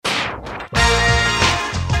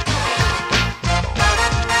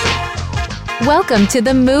Welcome to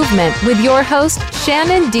The Movement with your host,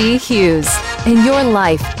 Shannon D. Hughes. In your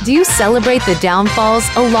life, do you celebrate the downfalls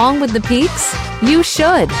along with the peaks? You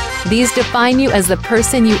should. These define you as the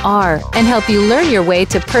person you are and help you learn your way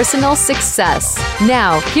to personal success.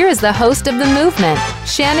 Now, here is the host of The Movement,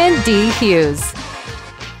 Shannon D. Hughes.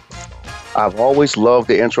 I've always loved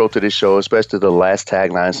the intro to this show, especially the last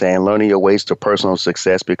tagline saying, learning your ways to personal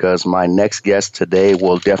success, because my next guest today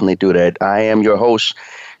will definitely do that. I am your host,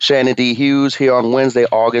 Shannon D. Hughes, here on Wednesday,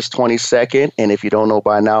 August 22nd. And if you don't know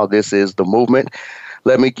by now, this is The Movement.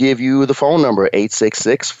 Let me give you the phone number,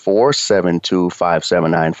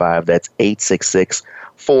 866-472-5795. That's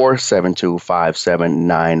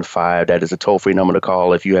 866-472-5795. That is a toll-free number to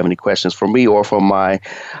call if you have any questions for me or for my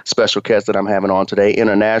special guest that I'm having on today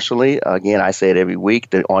internationally. Again, I say it every week.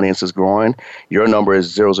 The audience is growing. Your number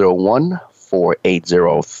is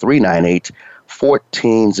 001-480-398.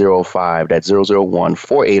 1405. That's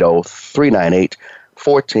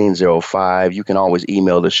 001-480-398-1405. You can always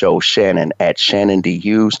email the show, Shannon at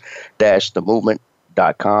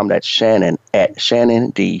shannondhughes-themovement.com. That's Shannon at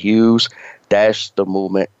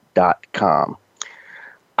shannondhughes-themovement.com.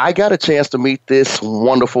 I got a chance to meet this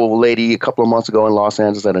wonderful lady a couple of months ago in Los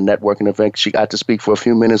Angeles at a networking event. She got to speak for a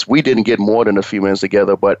few minutes. We didn't get more than a few minutes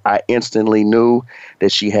together, but I instantly knew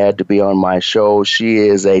that she had to be on my show. She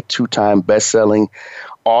is a two-time best-selling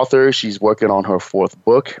author. She's working on her fourth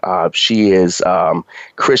book. She is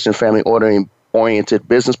Christian family oriented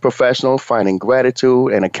business professional, finding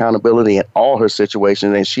gratitude and accountability in all her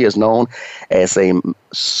situations. And she is known as a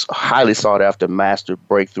highly sought-after master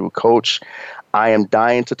breakthrough coach. I am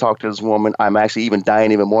dying to talk to this woman. I'm actually even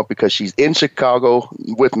dying even more because she's in Chicago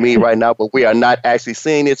with me right now, but we are not actually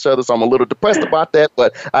seeing each other, so I'm a little depressed about that,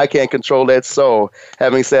 but I can't control that. So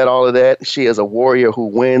having said all of that, she is a warrior who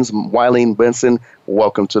wins. Wylene Benson,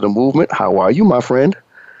 welcome to The Movement. How are you, my friend?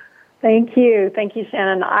 Thank you. Thank you,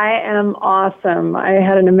 Shannon. I am awesome. I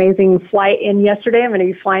had an amazing flight in yesterday. I'm going to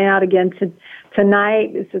be flying out again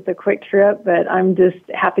tonight. It's just a quick trip, but I'm just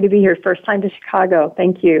happy to be here. First time to Chicago.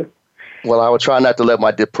 Thank you. Well, I will try not to let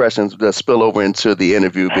my depression spill over into the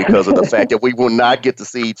interview because of the fact that we will not get to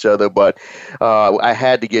see each other. But I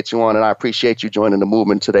had to get you on, and I appreciate you joining the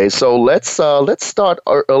movement today. So let's start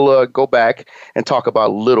go back and talk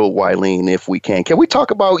about little Wylene, if we can. Can we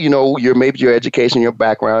talk about your education, your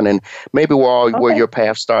background, and maybe where your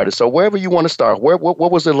path started? So wherever you want to start, what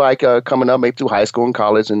was it like coming up, maybe through high school and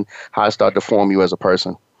college, and how it started to form you as a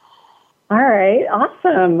person? All right,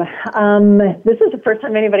 awesome. This is the first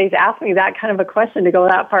time anybody's asked me that kind of a question to go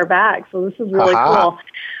that far back, so this is really cool.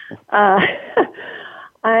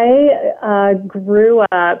 I grew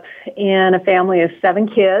up in a family of 7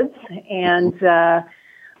 kids, and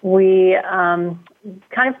we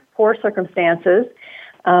kind of poor circumstances.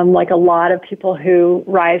 Like a lot of people who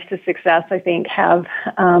rise to success, I think, have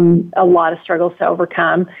a lot of struggles to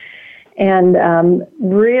overcome. And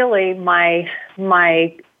really, my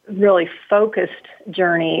really focused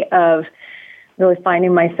journey of really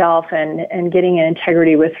finding myself and getting in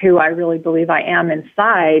integrity with who I really believe I am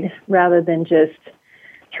inside, rather than just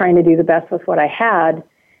trying to do the best with what I had,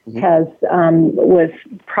 was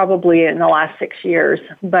probably in the last 6 years.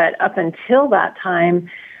 But up until that time,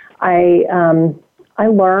 I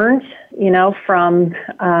learned, from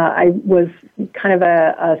I was kind of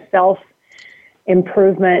a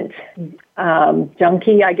self-improvement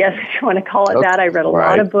junkie, I guess if you want to call it that. I read a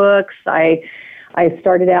lot of books. I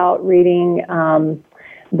started out reading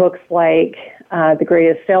books like The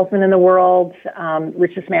Greatest Salesman in the World,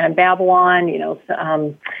 Richest Man in Babylon,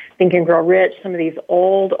 Think and Grow Rich, some of these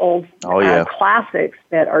old classics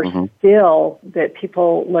that are still that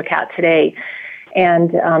people look at today.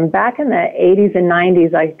 And back in the 80s and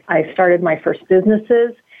 90s, I started my first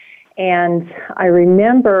businesses. And I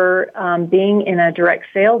remember being in a direct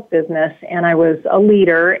sales business, and I was a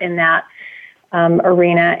leader in that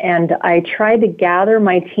arena. And I tried to gather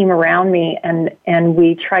my team around me, and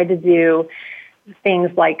we tried to do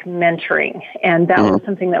things like mentoring. And that was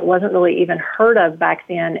something that wasn't really even heard of back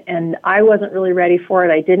then. And I wasn't really ready for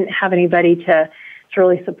it. I didn't have anybody to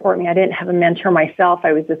really support me. I didn't have a mentor myself.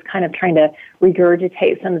 I was just kind of trying to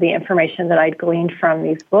regurgitate some of the information that I'd gleaned from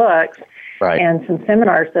these books. And some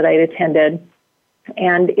seminars that I'd attended,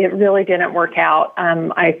 and it really didn't work out.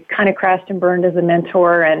 I kind of crashed and burned as a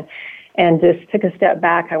mentor, and just took a step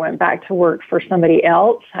back. I went back to work for somebody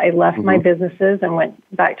else. I left my businesses and went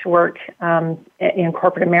back to work in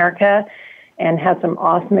corporate America, and had some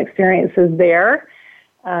awesome experiences there.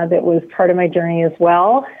 That was part of my journey as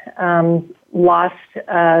well. Lost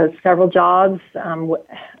several jobs.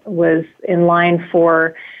 Was in line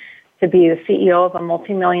to be the CEO of a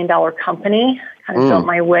multi-million-dollar company. Kind of built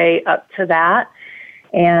my way up to that.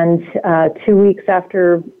 And 2 weeks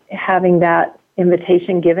after having that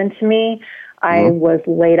invitation given to me, I was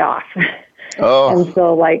laid off. And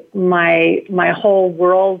so, like, my whole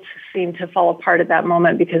world seemed to fall apart at that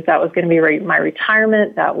moment, because that was going to be my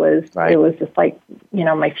retirement. That was, it was just like,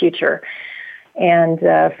 my future. And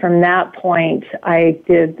from that point, I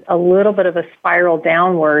did a little bit of a spiral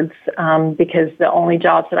downwards, because the only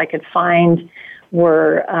jobs that I could find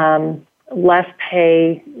were less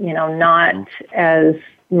pay, not as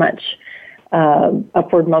much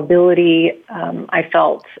upward mobility. I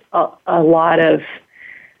felt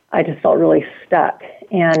I just felt really stuck,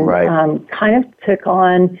 and kind of took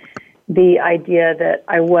on the idea that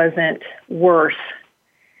I wasn't worth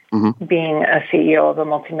being a CEO of a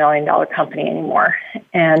multi-million-dollar company anymore.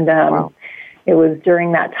 And it was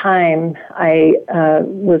during that time I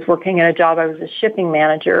was working at a job. I was a shipping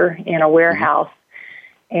manager in a warehouse,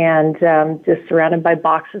 and just surrounded by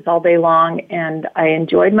boxes all day long. And I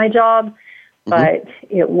enjoyed my job, but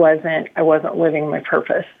I wasn't living my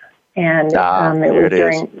purpose. And it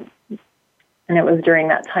was during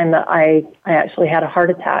that time that I actually had a heart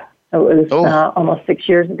attack. It was almost 6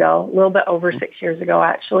 years ago, a little bit over 6 years ago,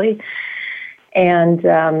 actually. And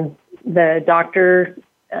the doctor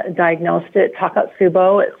diagnosed it,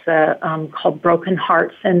 Takotsubo. It's called broken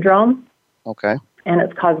heart syndrome. Okay. And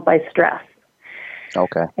it's caused by stress.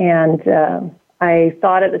 Okay. And I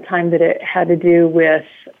thought at the time that it had to do with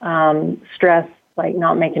stress, like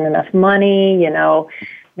not making enough money,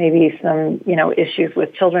 maybe some, issues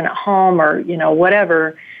with children at home, or,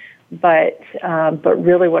 whatever. But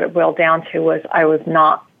really what it boiled down to was I was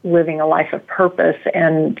not living a life of purpose,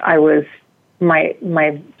 and my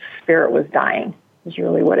spirit was dying, is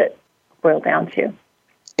really what it boiled down to.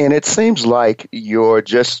 And it seems like you're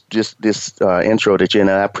just this intro that and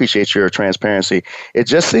I appreciate your transparency. It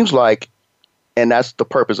just seems like, and that's the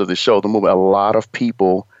purpose of the show, the movement, a lot of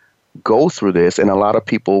people go through this, and a lot of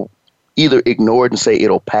people either ignore it and say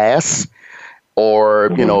it'll pass, or,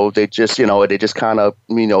 they just, they just kind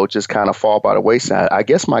of fall by the wayside. I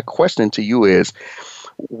guess my question to you is,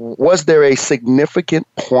 was there a significant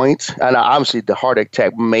point, and obviously the heart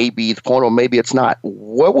attack may be the point, or maybe it's not.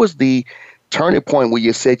 What was the turning point where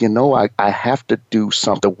you said, I have to do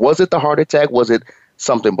something? Was it the heart attack? Was it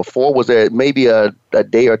something before? Was there maybe a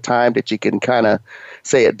day or time that you can kind of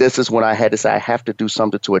say, this is when I had to say, I have to do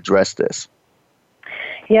something to address this?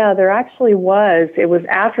 Yeah, there actually was. It was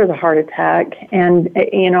after the heart attack. And,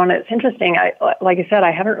 and it's interesting. Like I said,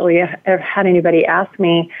 I haven't really ever had anybody ask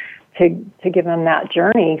me to give them that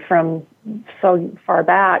journey from so far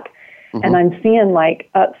back. And I'm seeing like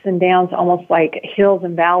ups and downs, almost like hills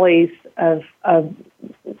and valleys of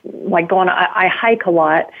like going, I hike a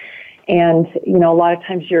lot. And, a lot of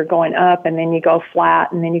times you're going up, and then you go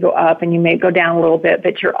flat, and then you go up, and you may go down a little bit,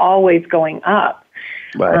 but you're always going up.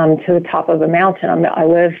 Right. To the top of a mountain. I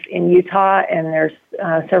live in Utah, and there's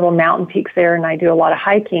several mountain peaks there, and I do a lot of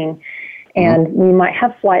hiking. And we might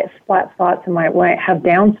have flat spots and might have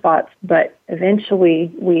down spots, but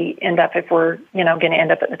eventually we end up, if we're going to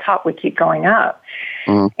end up at the top, we keep going up.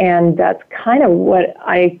 And that's kind of what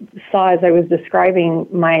I saw as I was describing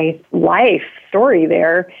my life story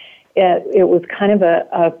there. It was kind of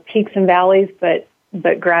a peaks and valleys, but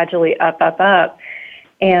gradually up.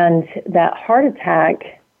 And that heart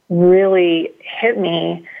attack really hit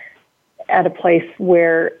me at a place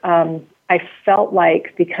where I felt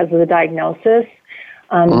like, because of the diagnosis,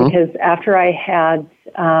 because after I had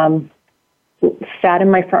sat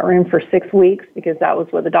in my front room for 6 weeks, because that was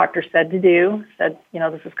what the doctor said to do, said,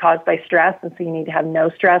 this is caused by stress, and so you need to have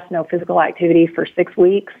no stress, no physical activity for 6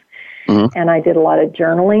 weeks. And I did a lot of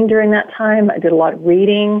journaling during that time. I did a lot of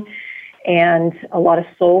reading and a lot of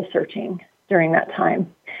soul searching during that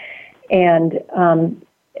time. And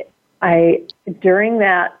during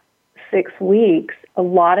that 6 weeks, a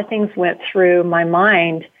lot of things went through my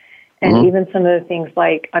mind, and even some of the things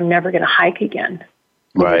like, I'm never going to hike again.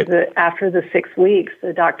 Right. After the 6 weeks,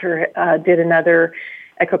 the doctor did another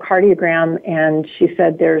echocardiogram, and she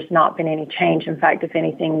said there's not been any change. In fact, if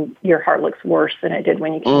anything, your heart looks worse than it did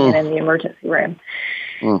when you came in the emergency room.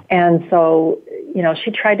 And so,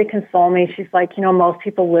 she tried to console me. She's like, most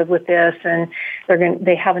people live with this, and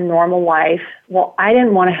they have a normal life. Well, I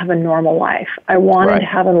didn't want to have a normal life. I wanted to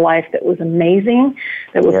have a life that was amazing,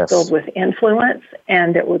 that was filled with influence,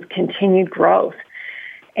 and that was continued growth.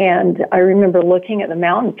 And I remember looking at the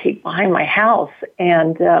mountain peak behind my house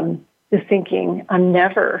and just thinking, I'm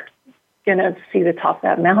never going to see the top of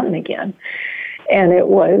that mountain again. And it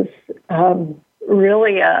was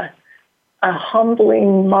really a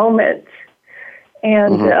humbling moment.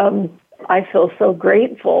 And I feel so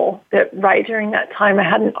grateful that right during that time I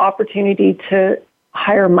had an opportunity to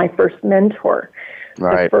hire my first mentor.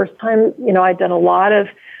 Right. The first time, I'd done a lot of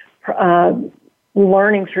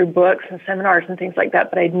learning through books and seminars and things like that,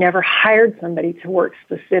 but I'd never hired somebody to work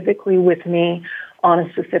specifically with me on a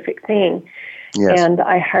specific thing. Yes. And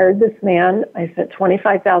I hired this man. I spent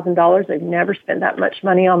 $25,000. I've never spent that much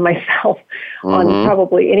money on myself on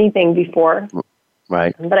probably anything before.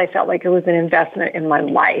 Right. But I felt like it was an investment in my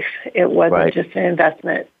life. It wasn't just an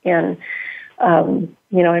investment in,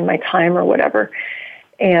 in my time or whatever.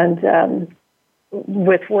 And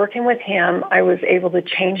with working with him, I was able to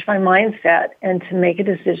change my mindset and to make a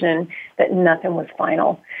decision that nothing was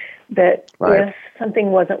final. That if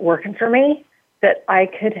something wasn't working for me, that I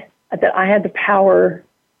had the power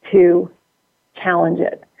to challenge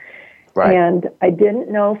it. Right. And I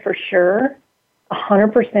didn't know for sure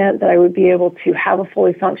 100% that I would be able to have a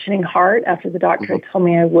fully functioning heart after the doctor had told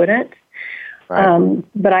me I wouldn't. Right.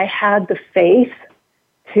 But I had the faith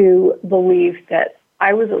to believe that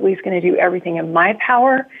I was at least going to do everything in my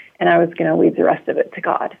power, and I was going to leave the rest of it to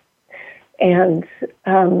God. And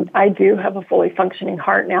I do have a fully functioning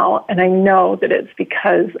heart now, and I know that it's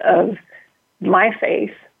because of my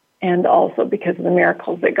faith and also because of the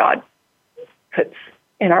miracles that God puts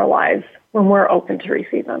in our lives when we're open to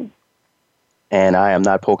receive them. And I am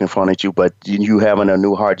not poking fun at you, but you having a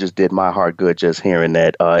new heart just did my heart good just hearing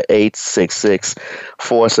that.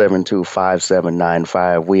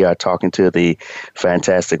 866-472-5795. We are talking to the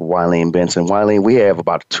fantastic Wylene Benson. Wylene, we have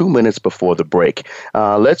about 2 minutes before the break.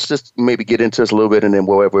 Let's just maybe get into this a little bit, and then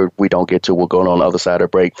wherever we don't get to, we'll go on the other side of the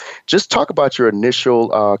break. Just talk about your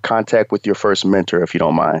initial contact with your first mentor, if you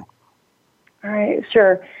don't mind. All right,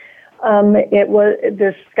 sure.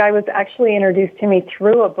 This guy was actually introduced to me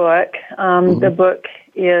through a book. The book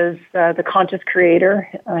is The Conscious Creator.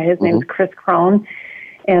 His name is Chris Crone,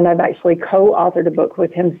 and I've actually co-authored a book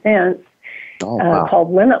with him since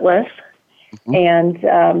called Limitless, and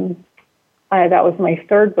that was my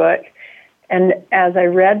third book. And as I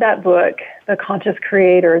read that book, The Conscious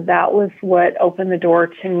Creator, that was what opened the door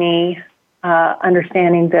to me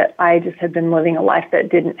understanding that I just had been living a life that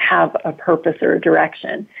didn't have a purpose or a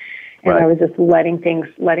direction. And I was just letting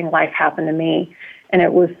life happen to me. And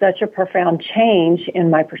it was such a profound change in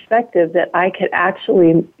my perspective that I could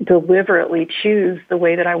actually deliberately choose the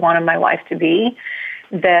way that I wanted my life to be,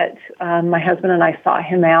 that my husband and I sought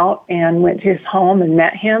him out and went to his home and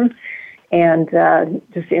met him. And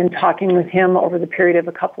just in talking with him over the period of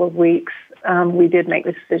a couple of weeks, we did make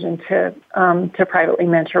the decision to privately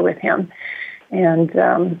mentor with him. And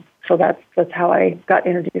so that's how I got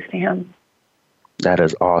introduced to him. That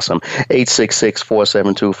is awesome.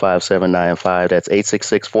 866-472-5795. That's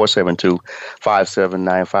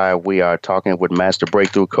 866-472-5795. We are talking with Master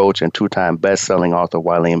Breakthrough Coach and two-time best-selling author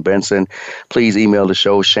Wylene Benson. Please email the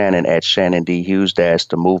show, Shannon at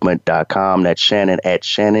shannondhughes-themovement.com. That's Shannon at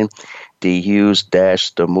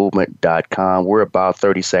shannondhughes-themovement.com. We're about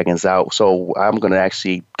 30 seconds out, so I'm going to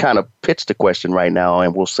actually kind of pitch the question right now,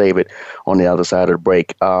 and we'll save it on the other side of the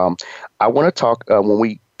break. I want to talk when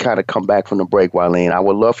we kind of come back from the break, Wylene. I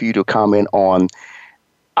would love for you to comment on,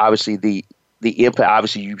 obviously, the impact.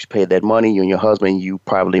 Obviously, you paid that money. You and your husband, you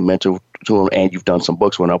probably mentored to him, and you've done some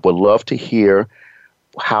books with him. I would love to hear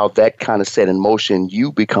how that kind of set in motion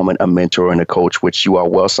you becoming a mentor and a coach, which you are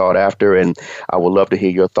well sought after, and I would love to hear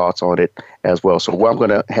your thoughts on it as well. So I'm going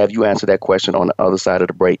to have you answer that question on the other side of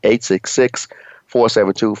the break.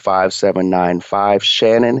 866-472-5795.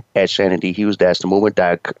 Shannon at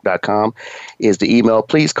shannondhughes-themovement.com is the email.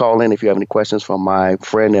 Please call in if you have any questions from my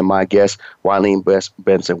friend and my guest, Wylene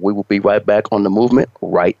Benson. We will be right back on The Movement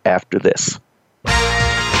right after this.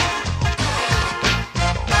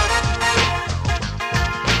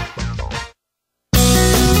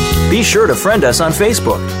 Be sure to friend us on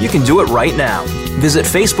Facebook. You can do it right now. Visit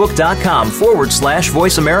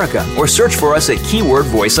facebook.com/Voice America or search for us at keyword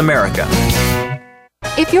Voice America.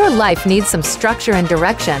 If your life needs some structure and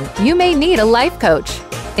direction, you may need a life coach.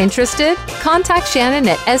 Interested? Contact Shannon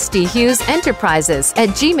at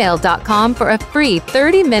sdhughesenterprises@gmail.com for a free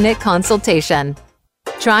 30-minute consultation.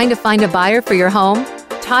 Trying to find a buyer for your home?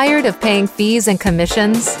 Tired of paying fees and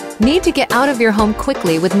commissions? Need to get out of your home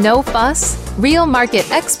quickly with no fuss? Real Market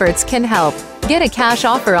Experts can help. Get a cash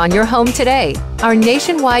offer on your home today. Our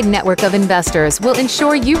nationwide network of investors will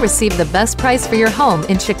ensure you receive the best price for your home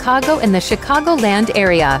in Chicago and the Chicagoland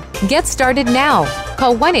area. Get started now.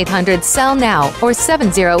 Call 1-800-SELL-NOW or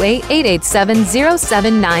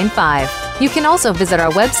 708-887-0795. You can also visit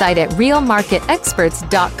our website at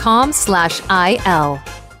realmarketexperts.com/IL.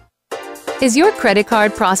 Is your credit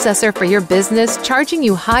card processor for your business charging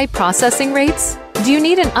you high processing rates? Do you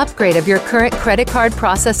need an upgrade of your current credit card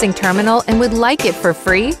processing terminal and would like it for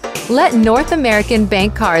free? Let North American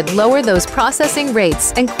Bank Card lower those processing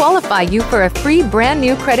rates and qualify you for a free brand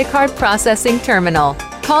new credit card processing terminal.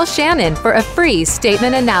 Call Shannon for a free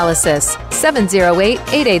statement analysis,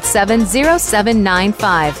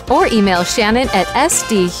 708-887-0795, or email Shannon at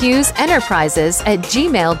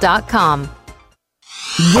sdhughesenterprises@gmail.com.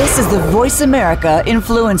 This is the Voice America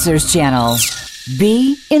Influencers Channel.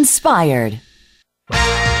 Be inspired.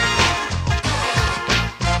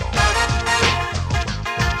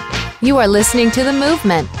 You are listening to The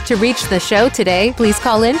Movement. To reach the show today, please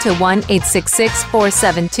call in to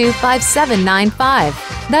 1-866-472-5795.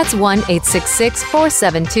 That's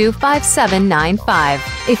 1-866-472-5795.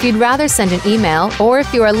 If you'd rather send an email, or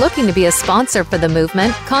if you are looking to be a sponsor for The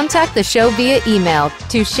Movement, contact the show via email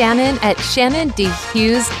to Shannon at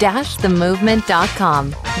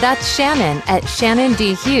shannondhughes-themovement.com. That's Shannon at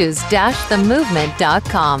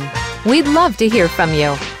shannondhughes-themovement.com. We'd love to hear from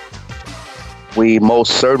you. We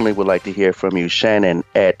most certainly would like to hear from you. Shannon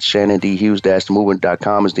at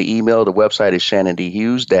shannondhughes-themovement.com is the email. The website is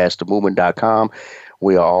shannondhughes-themovement.com.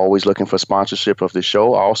 We are always looking for sponsorship of the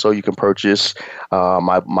show. Also, you can purchase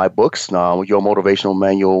my books, Your Motivational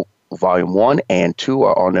Manual Volume 1 and 2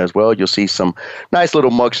 are on there as well. You'll see some nice little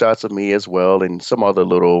mugshots of me as well and some other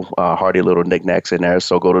little hardy little knickknacks in there.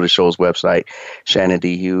 So go to the show's website,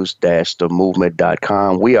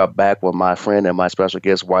 shannondhughes-themovement.com. We are back with my friend and my special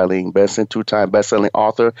guest, Wylene Benson, two-time best-selling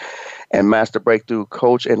author and master breakthrough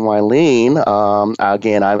coach. And Wylene,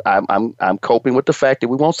 again, I'm coping with the fact that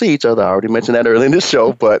we won't see each other. I already mentioned that earlier in the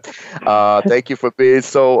show, but thank you for being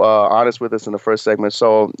so honest with us in the first segment.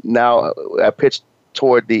 So now I pitched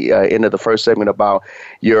toward the end of the first segment about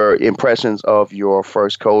your impressions of your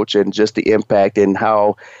first coach and just the impact and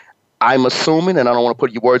how I'm assuming, and I don't want to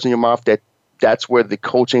put your words in your mouth, that that's where the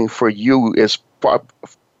coaching for you is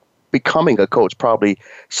becoming a coach probably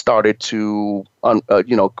started to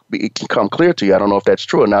become clear to you. I don't know if that's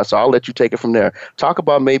true or not, so I'll let you take it from there. Talk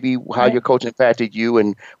about maybe how your coach impacted you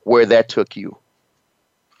and where that took you.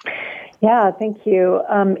 Yeah, thank you.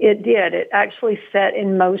 It did. It actually set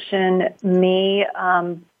in motion me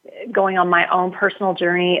going on my own personal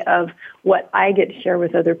journey of what I get to share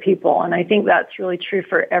with other people. And I think that's really true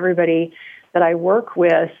for everybody that I work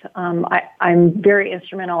with. I'm very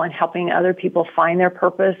instrumental in helping other people find their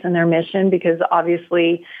purpose and their mission because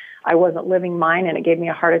obviously I wasn't living mine and it gave me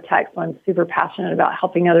a heart attack. So I'm super passionate about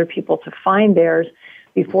helping other people to find theirs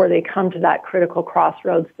before they come to that critical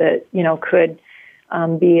crossroads that, could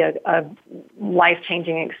be a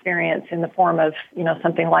life-changing experience in the form of,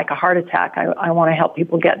 something like a heart attack. I want to help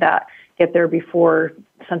people get there before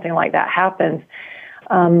something like that happens.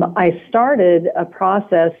 I started a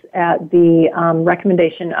process at the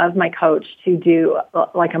recommendation of my coach to do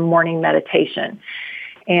like a morning meditation.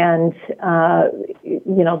 And,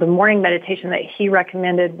 the morning meditation that he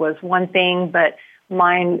recommended was one thing, but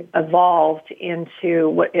mine evolved into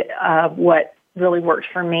what really worked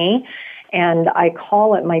for me. And I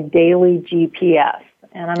call it my daily GPS.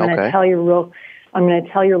 And I'm going to tell your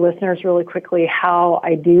listeners really quickly how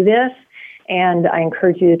I do this. And I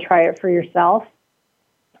encourage you to try it for yourself.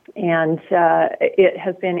 And it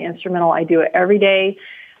has been instrumental. I do it every day,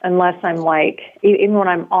 unless I'm even when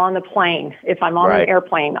I'm on the plane. If I'm on an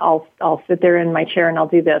airplane, I'll sit there in my chair and I'll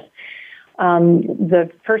do this. The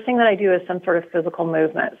first thing that I do is some sort of physical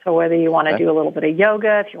movement. So whether you want to do a little bit of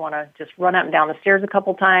yoga, if you want to just run up and down the stairs a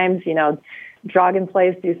couple times, jog in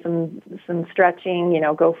place, do some stretching,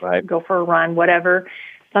 go for a run, whatever,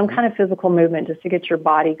 some kind of physical movement just to get your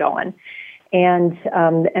body going. And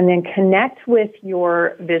then connect with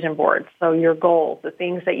your vision board. So your goals, the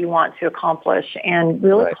things that you want to accomplish, and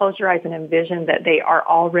really close your eyes and envision that they are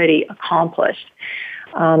already accomplished.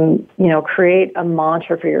 Create a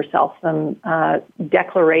mantra for yourself, some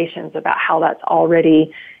declarations about how that's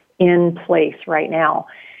already in place right now.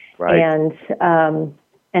 And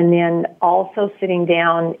then also sitting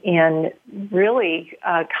down in really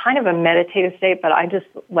kind of a meditative state, but I just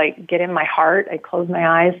get in my heart. I close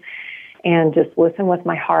my eyes and just listen with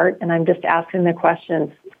my heart. And I'm just asking the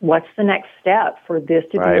questions, what's the next step for this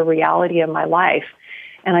to be a reality of my life?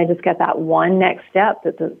 And I just get that one next step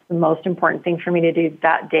that's the most important thing for me to do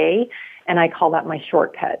that day. And I call that my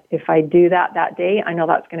shortcut. If I do that day, I know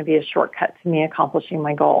that's going to be a shortcut to me accomplishing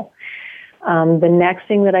my goal. The next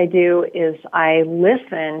thing that I do is I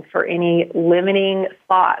listen for any limiting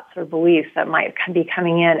thoughts or beliefs that might be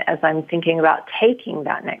coming in as I'm thinking about taking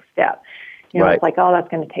that next step. It's like, oh, that's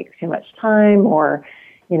going to take too much time, or,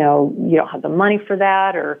 you don't have the money for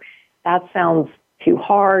that, or that sounds too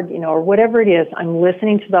hard, or whatever it is. I'm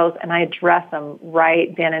listening to those and I address them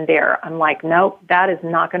right then and there. I'm like, nope, that is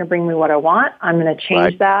not going to bring me what I want. I'm going to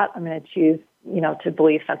change that. I'm going to choose, to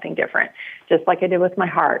believe something different. Just like I did with my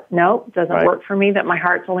heart. Nope, doesn't work for me that my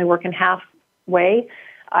heart's only working halfway.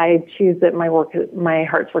 I choose that my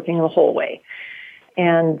heart's working the whole way.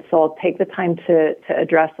 And so I'll take the time to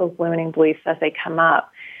address those limiting beliefs as they come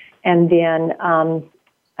up. And then,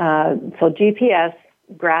 so GPS,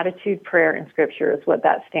 gratitude, prayer, and scripture is what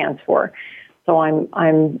that stands for. So I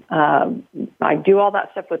do all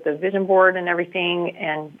that stuff with the vision board and everything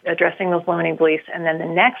and addressing those limiting beliefs. And then the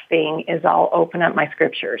next thing is I'll open up my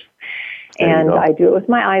scriptures. And I do it with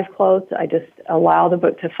my eyes closed. I just allow the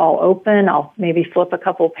book to fall open. I'll maybe flip a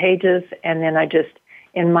couple pages, and then I just,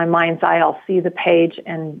 in my mind's eye, I'll see the page,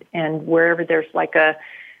 and wherever there's like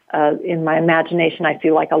in my imagination, I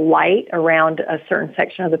see like a light around a certain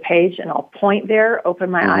section of the page, and I'll point there, open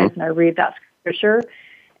my eyes, and I read that scripture.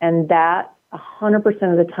 And that 100%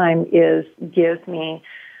 of the time gives me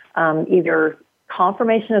either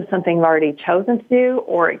confirmation of something I've already chosen to do,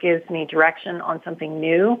 or it gives me direction on something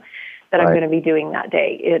new that I'm going to be doing that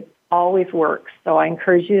day. It always works. So I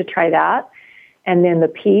encourage you to try that. And then the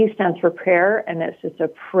P stands for prayer, and it's just a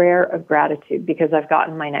prayer of gratitude because I've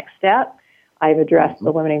gotten my next step. I've addressed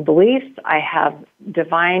the limiting beliefs. I have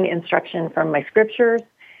divine instruction from my scriptures,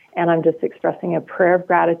 and I'm just expressing a prayer of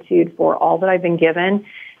gratitude for all that I've been given,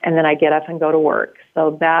 and then I get up and go to work.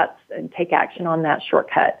 So take action on that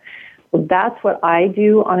shortcut. So that's what I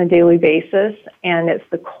do on a daily basis, and it's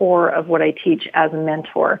the core of what I teach as a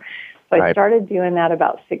mentor. So I started doing that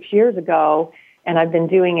about 6 years ago, and I've been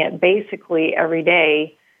doing it basically every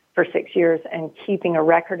day for 6 years and keeping a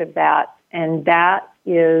record of that. And that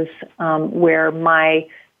is where my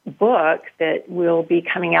book that will be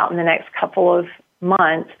coming out in the next couple of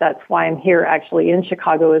months, that's why I'm here actually in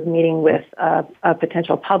Chicago, is meeting with a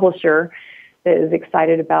potential publisher that is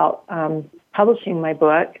excited about publishing my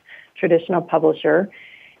book, traditional publisher.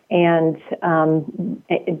 And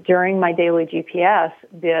during my daily GPS,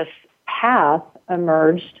 this path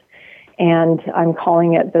emerged, and I'm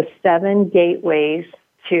calling it the 7 gateways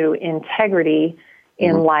to integrity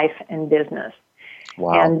in life and business.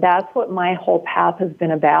 Wow. And that's what my whole path has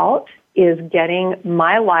been about, is getting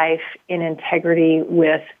my life in integrity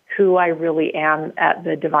with who I really am at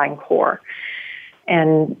the divine core.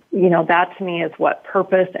 And, that to me is what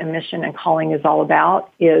purpose and mission and calling is all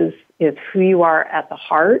about, is who you are at the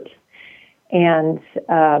heart. And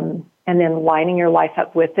then lining your life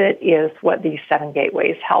up with it is what these 7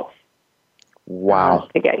 gateways help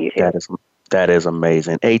to get you to. That is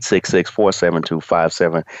amazing.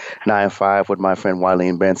 866-472-5795 with my friend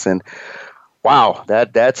Wylene Benson. Wow,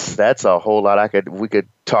 that's a whole lot. We could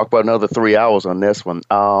talk about another 3 hours on this one.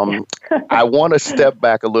 I want to step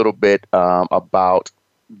back a little bit about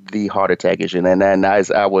the heart attack issue. And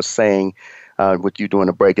as I was saying with you during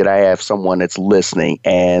the break, that I have someone that's listening,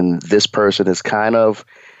 and this person is kind of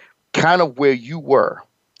where you were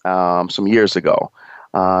some years ago.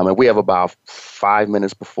 And we have about 5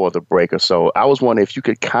 minutes before the break or so. I was wondering if you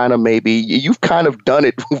could you've kind of done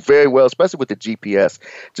it very well, especially with the GPS,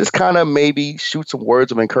 just kind of maybe shoot some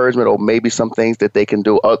words of encouragement, or maybe some things that they can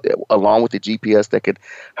do along with the GPS that could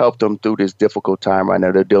help them through this difficult time right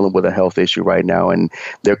now. They're dealing with a health issue right now, and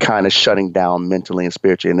they're kind of shutting down mentally and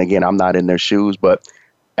spiritually. And again, I'm not in their shoes, but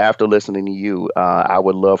after listening to you, I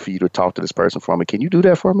would love for you to talk to this person for me. Can you do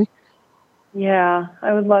that for me? Yeah,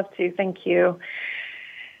 I would love to. Thank you.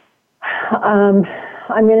 I'm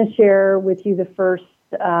going to share with you the first,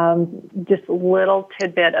 just a little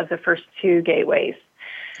tidbit of the first 2 gateways.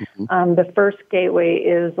 The first gateway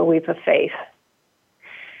is the leap of faith.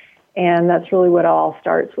 And that's really what it all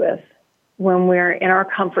starts with. When we're in our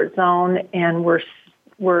comfort zone and we're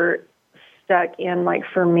stuck in, like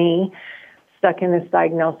for me, stuck in this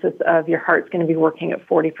diagnosis of your heart's going to be working at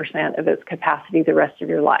 40% of its capacity the rest of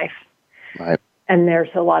your life. Right. And there's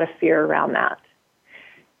a lot of fear around that.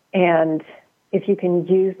 And if you can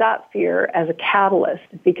use that fear as a catalyst,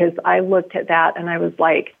 because I looked at that and I was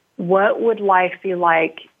like, what would life be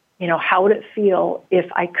like? How would it feel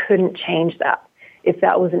if I couldn't change that? If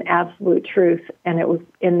that was an absolute truth and that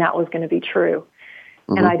was going to be true.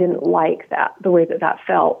 And I didn't like that, the way that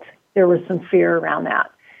felt. There was some fear around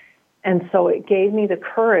that. And so it gave me the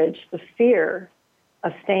courage, the fear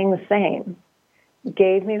of staying the same,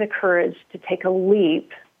 gave me the courage to take a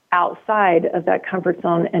leap outside of that comfort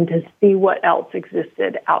zone and to see what else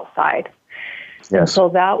existed outside. Yes. And so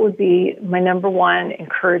that would be my number one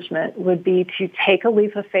encouragement, would be to take a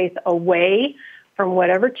leap of faith away from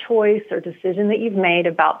whatever choice or decision that you've made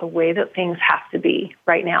about the way that things have to be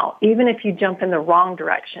right now. Even if you jump in the wrong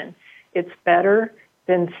direction, it's better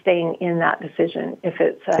than staying in that decision if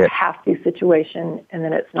it's a have-to situation and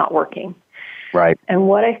then it's not working. Right. And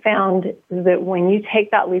what I found is that when you take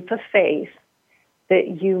that leap of faith,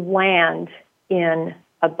 that you land in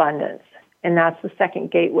abundance. And that's the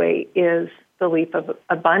second gateway, is the leap of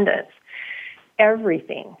abundance.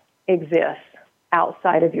 Everything exists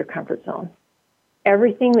outside of your comfort zone.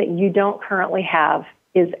 Everything that you don't currently have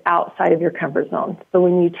is outside of your comfort zone. So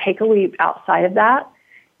when you take a leap outside of that,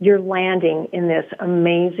 you're landing in this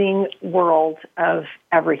amazing world of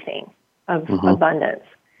everything, of abundance.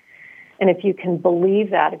 And if you can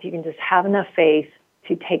believe that, if you can just have enough faith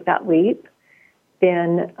to take that leap,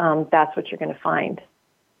 then that's what you're going to find.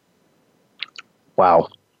 Wow.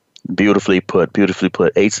 Beautifully put, beautifully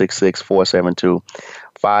put.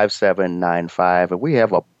 866-472-5795. And we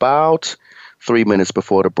have about 3 minutes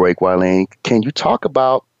before the break, Wylene. Can you talk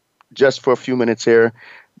about, just for a few minutes here,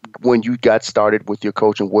 when you got started with your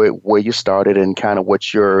coaching, where you started and kind of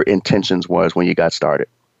what your intentions was when you got started?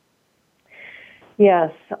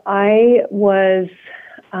 Yes, I was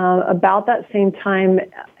about that same time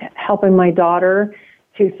helping my daughter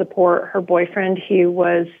to support her boyfriend. He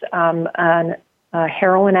was a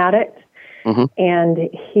heroin addict, and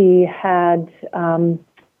he had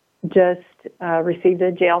just received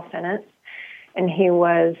a jail sentence, and he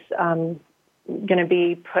was going to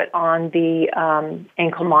be put on the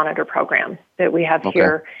ankle monitor program that we have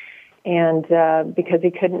here. And because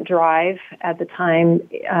he couldn't drive at the time,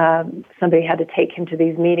 somebody had to take him to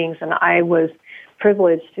these meetings, and I was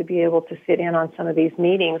privileged to be able to sit in on some of these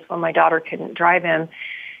meetings when my daughter couldn't drive him,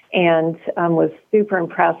 and was super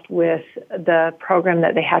impressed with the program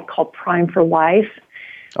that they had called Prime for Life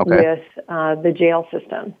with the jail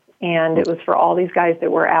system. And it was for all these guys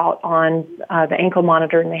that were out on the ankle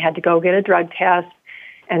monitor, and they had to go get a drug test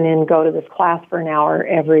and then go to this class for an hour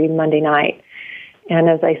every Monday night. And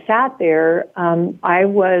as I sat there, I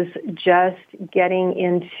was just getting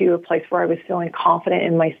into a place where I was feeling confident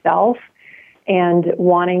in myself and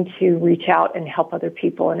wanting to reach out and help other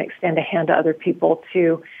people and extend a hand to other people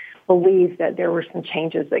to believe that there were some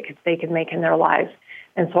changes that they could make in their lives.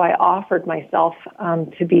 And so I offered myself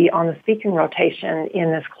to be on the speaking rotation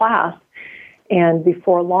in this class. And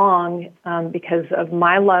before long, because of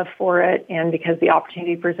my love for it and because the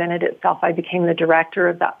opportunity presented itself, I became the director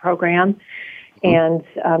of that program. And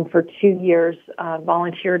for 2 years,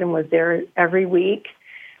 volunteered and was there every week.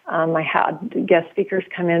 I had guest speakers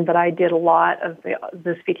come in, but I did a lot of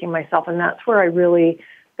the speaking myself, and that's where I really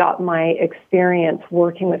got my experience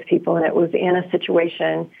working with people. And it was in a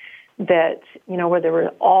situation that, where there were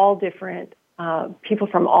all different people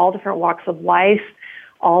from all different walks of life,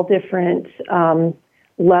 all different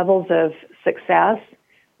levels of success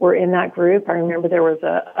were in that group. I remember there was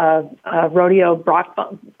a rodeo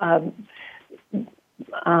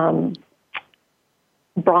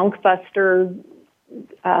Bronc-buster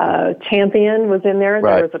champion was in there.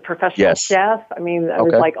 Right. There was a professional chef. I mean, it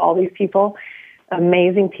was like all these people,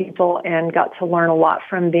 amazing people, and got to learn a lot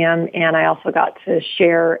from them. And I also got to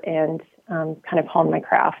share and kind of hone my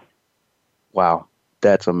craft. Wow.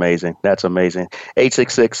 That's amazing. That's amazing.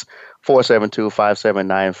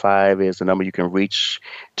 866-472-5795 is the number you can reach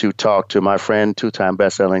to talk to my friend, two-time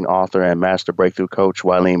best-selling author and master breakthrough coach,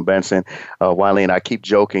 Wylene Benson. Wylene, I keep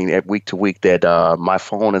joking at week to week that my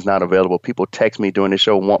phone is not available. People text me during the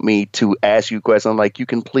show, want me to ask you questions. I'm like, you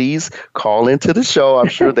can please call into the show. I'm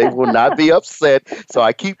sure they will not be upset. So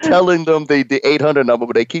I keep telling them the 800 number,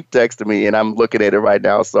 but they keep texting me, and I'm looking at it right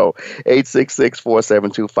now. So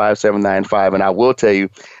 866-472-5795. And I will tell you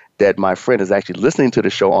that my friend is actually listening to the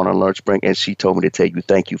show on her lunch break, and she told me to tell you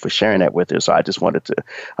thank you for sharing that with her. So I just wanted to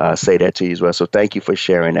say that to you as well. So thank you for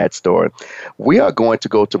sharing that story. We are going to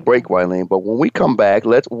go to break, Wylene, but when we come back,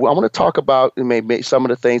 I want to talk about maybe some of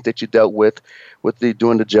the things that you dealt with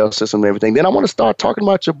doing the jail system and everything. Then I want to start talking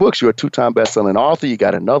about your books. You're a two-time best-selling author. You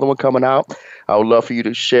got another one coming out. I would love for you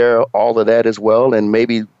to share all of that as well, and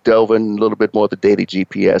maybe delve in a little bit more of the daily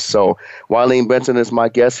GPS. So Wylene Benson is my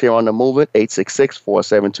guest here on The Movement,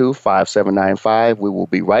 866-472-5795. We will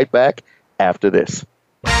be right back after this.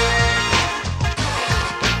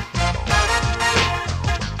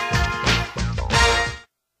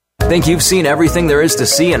 Think you've seen everything there is to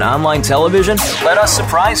see in online television? Let us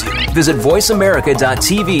surprise you. Visit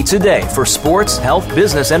voiceamerica.tv today for sports, health,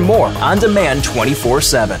 business, and more on demand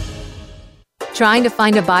 24/7. Trying to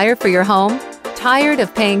find a buyer for your home? Tired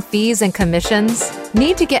of paying fees and commissions?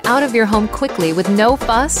 Need to get out of your home quickly with no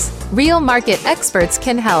fuss? Real Market experts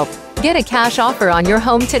can help. Get a cash offer on your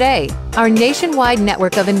home today. Our nationwide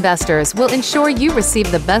network of investors will ensure you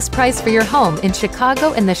receive the best price for your home in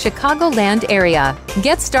Chicago and the Chicagoland area.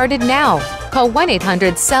 Get started now. Call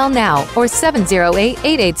 1-800-SELL-NOW or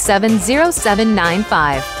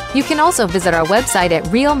 708-887-0795. You can also visit our website at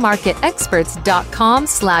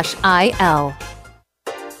realmarketexperts.com/IL.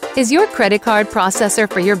 Is your credit card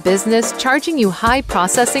processor for your business charging you high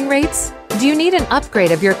processing rates? Do you need an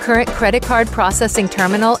upgrade of your current credit card processing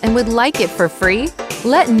terminal and would like it for free?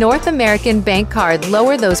 Let North American Bank Card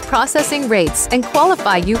lower those processing rates and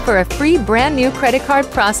qualify you for a free brand new credit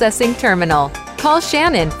card processing terminal. Call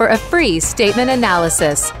Shannon for a free statement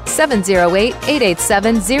analysis,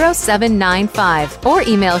 708-887-0795, or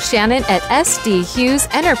email Shannon at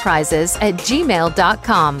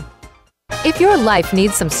sdhughesenterprises@gmail.com. If your life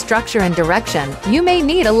needs some structure and direction, you may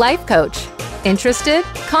need a life coach. Interested?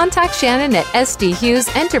 Contact Shannon at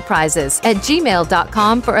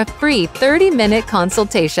sdhughesenterprises@gmail.com for a free 30-minute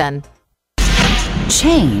consultation.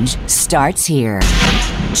 Change starts here.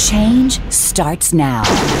 Change starts now.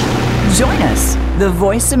 Join us, the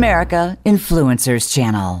Voice America Influencers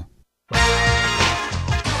Channel.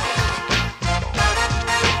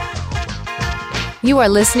 You are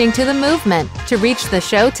listening to The Movement. To reach the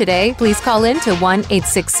show today, please call in to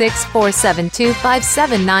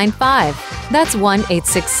 1-866-472-5795. That's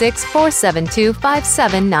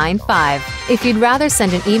 1-866-472-5795. If you'd rather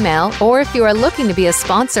send an email, or if you are looking to be a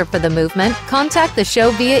sponsor for The Movement, contact the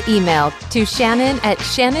show via email to Shannon at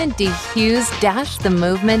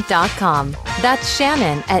shannondhughes-themovement.com. That's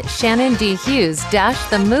Shannon at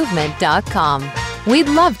shannondhughes-themovement.com. We'd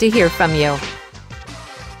love to hear from you.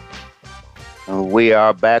 We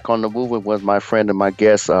are back on The Movement with my friend and my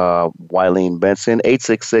guest, Wylene Benson,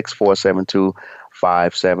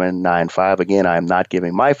 866-472-5795. Again, I am not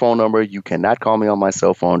giving my phone number. You cannot call me on my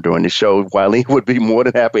cell phone during the show. Wylene would be more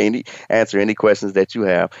than happy to answer any questions that you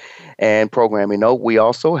have. And programming note, we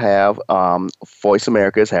also have Voice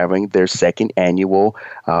America is having their second annual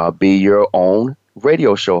Be Your Own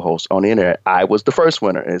radio show host on the internet. I was the first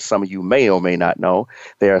winner. As some of you may or may not know,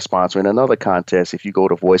 they are sponsoring another contest. If you go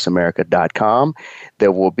to voiceamerica.com,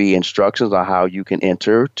 there will be instructions on how you can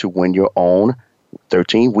enter to win your own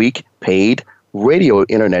 13-week paid radio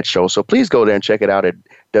internet show. So please go there and check it out at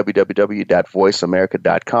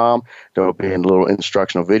www.voiceamerica.com. There will be a little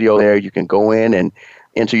instructional video there. You can go in and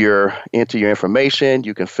enter your information.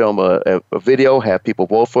 You can film a video, have people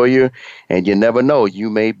vote for you, and you never know. You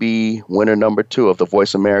may be winner number 2 of the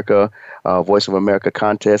Voice of America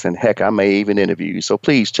contest, and heck, I may even interview you. So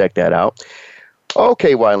please check that out.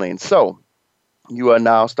 Okay, Wylene. So you are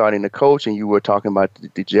now starting to coach, and you were talking about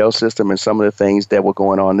the jail system and some of the things that were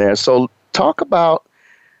going on there. So talk about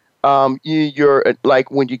your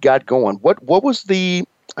like when you got going. What was the,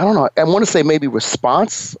 I don't know, I want to say maybe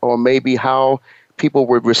response, or maybe how people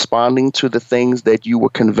were responding to the things that you were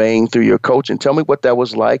conveying through your coaching. Tell me what that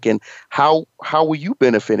was like, and how were you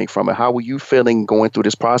benefiting from it? How were you feeling going through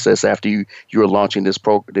this process after you were launching this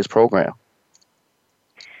program?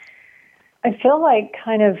 I feel like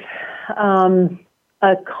kind of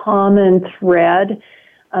a common thread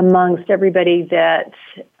amongst everybody that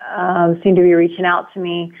seemed to be reaching out to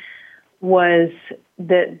me was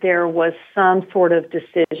that there was some sort of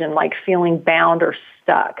decision, like feeling bound or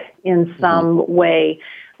stuck in some way,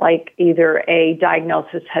 like either a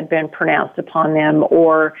diagnosis had been pronounced upon them,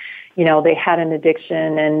 or, you know, they had an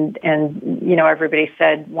addiction and you know, everybody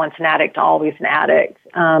said once an addict, always an addict.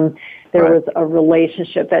 There was a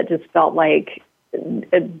relationship that just felt like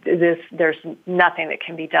there's nothing that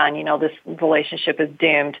can be done. You know, this relationship is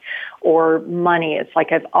doomed. Or money. It's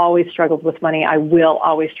like, I've always struggled with money. I will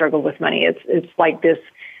always struggle with money. It's like this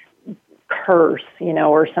curse, you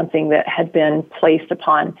know, or something that had been placed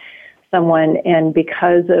upon someone. And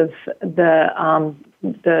because of the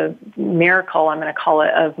miracle, I'm going to call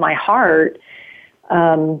it, of my heart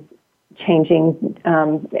changing,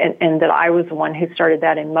 and that I was the one who started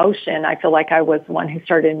that in motion. I feel like I was the one who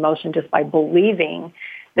started in motion just by believing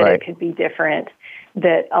that it could be different,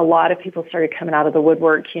 that a lot of people started coming out of the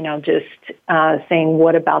woodwork, you know, just saying,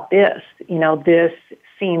 what about this? You know, this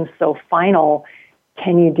seems so final.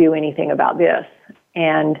 Can you do anything about this?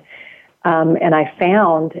 And I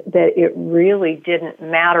found that it really didn't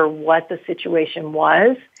matter what the situation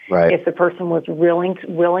was. Right. If the person was willing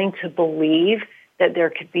to believe that there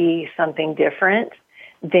could be something different,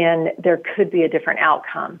 then there could be a different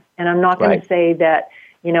outcome. And I'm not going to say that,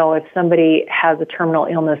 you know, if somebody has a terminal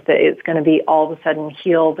illness, that it's going to be all of a sudden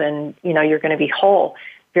healed and, you know, you're going to be whole.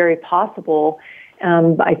 Very possible.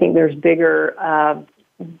 But I think there's bigger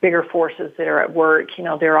forces that are at work. You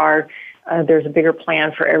know, there's a bigger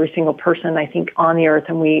plan for every single person, I think, on the earth,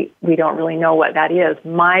 and we don't really know what that is.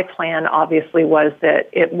 My plan, obviously, was that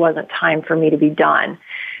it wasn't time for me to be done.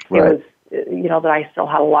 It was, you know, that I still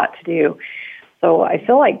had a lot to do. So I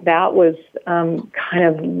feel like that was kind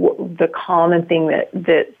of the common thing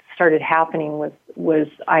that started happening was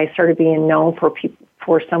I started being known for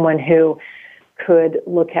someone who could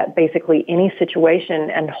look at basically any situation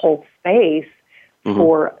and hold space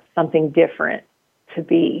for something different to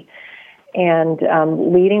be. And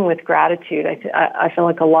leading with gratitude, I feel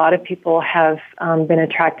like a lot of people have been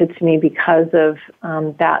attracted to me because of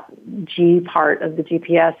that G part of the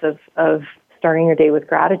GPS of starting your day with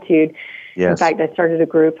gratitude. Yes. In fact, I started a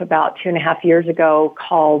group about 2.5 years ago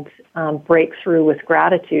called Breakthrough with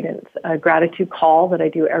Gratitude. And it's a gratitude call that I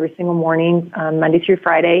do every single morning, Monday through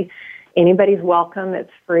Friday. Anybody's welcome.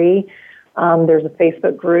 It's free. There's a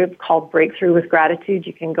Facebook group called Breakthrough with Gratitude.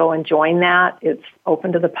 You can go and join that. It's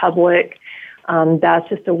open to the public. That's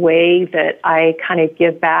just a way that I kind of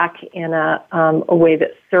give back in a way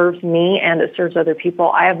that serves me and it serves other people.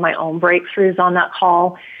 I have my own breakthroughs on that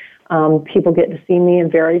call. People get to see me in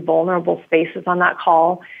very vulnerable spaces on that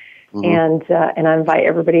call, and I invite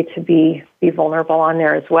everybody to be vulnerable on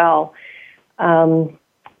there as well.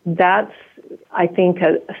 That's, I think,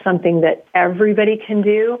 something that everybody can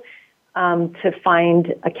do to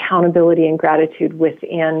find accountability and gratitude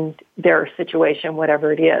within their situation,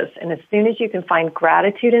 whatever it is. And as soon as you can find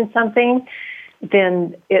gratitude in something,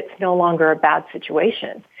 then it's no longer a bad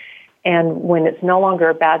situation. And when it's no longer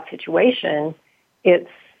a bad situation, it's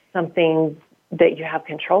something that you have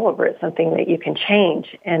control over. It's something that you can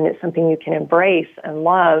change, and it's something you can embrace and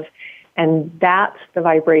love. And that's the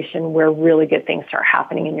vibration where really good things start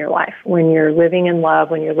happening in your life. When you're living in love,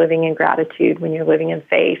 when you're living in gratitude, when you're living in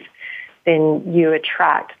faith, then you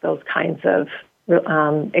attract those kinds of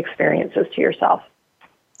experiences to yourself.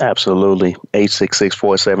 Absolutely.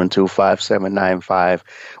 866-472-5795.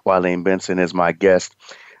 Wylene Benson is my guest.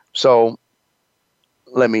 So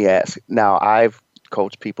let me ask. Now, I've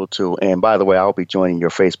coached people too. And by the way, I'll be joining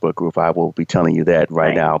your Facebook group. I will be telling you that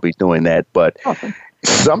right now. I'll be doing that. But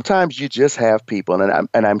sometimes you just have people,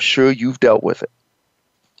 and I'm sure you've dealt with it,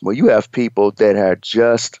 where you have people that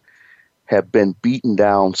have been beaten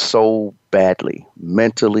down so badly,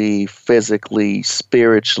 mentally, physically,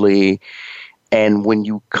 spiritually. And when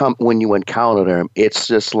you encounter them, it's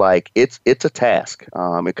just like, it's a task,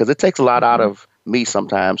 because it takes a lot out of me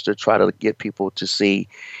sometimes to try to get people to see,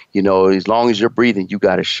 as long as you're breathing, you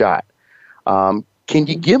got a shot. Can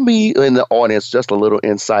you give me in the audience just a little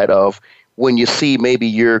insight of when you see maybe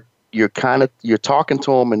you're talking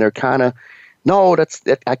to them and they're kind of, no,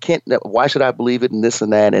 I can't, why should I believe it and this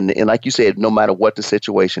and that? And like you said, no matter what the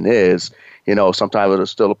situation is, sometimes it'll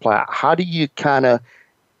still apply. How do you kind of,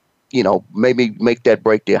 maybe make that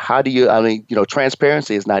break there? How do you,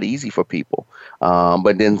 transparency is not easy for people.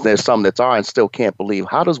 But then there's some that are and still can't believe.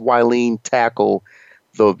 How does Wylene tackle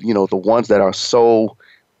the ones that are so,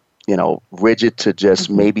 rigid to just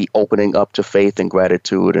maybe opening up to faith and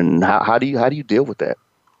gratitude? And how do you deal with that?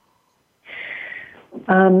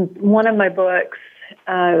 One of my books,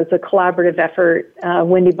 it was a collaborative effort.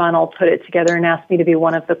 Wendy Bunnell put it together and asked me to be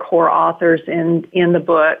one of the core authors in the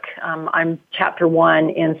book. I'm chapter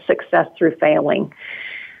 1 in Success Through Failing.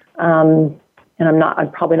 And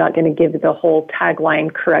I'm probably not going to give the whole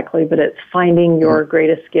tagline correctly, but it's finding your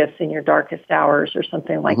greatest gifts in your darkest hours or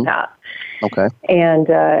something like that. Okay. And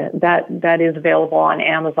that is available on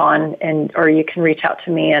Amazon, or you can reach out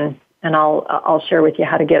to me and I'll share with you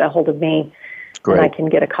how to get a hold of me. Great. And I can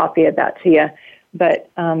get a copy of that to you. But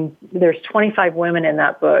there's 25 women in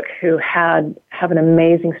that book who have an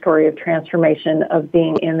amazing story of transformation, of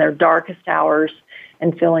being in their darkest hours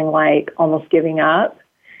and feeling like almost giving up,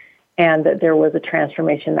 and that there was a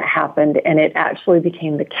transformation that happened, and it actually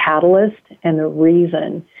became the catalyst and the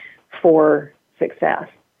reason for success.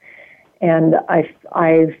 And I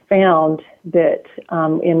found that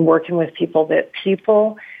in working with people, that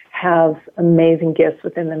people have amazing gifts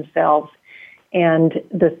within themselves. And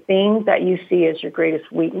the thing that you see as your greatest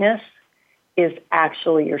weakness is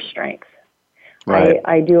actually your strength. Right.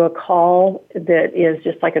 I do a call that is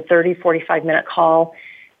just like a 30, 45-minute call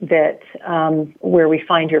that where we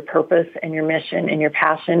find your purpose and your mission and your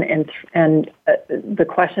passion. And the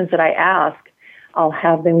questions that I ask, I'll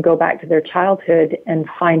have them go back to their childhood and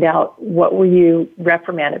find out, what were you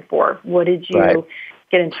reprimanded for? What did you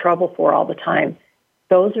get in trouble for all the time?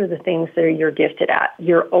 Those are the things that you're gifted at.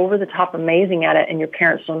 You're over the top amazing at it, and your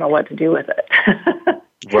parents don't know what to do with it.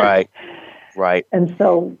 Right. And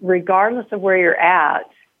so regardless of where you're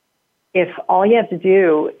at, if all you have to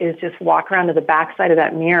do is just walk around to the backside of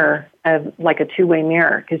that mirror, like a two-way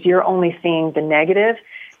mirror, because you're only seeing the negative,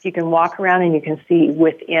 you can walk around and you can see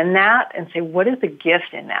within that and say, what is the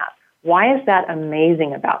gift in that? Why is that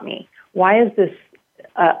amazing about me? Why is this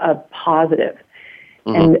a positive?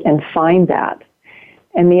 And find that.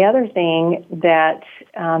 And the other thing that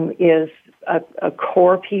is a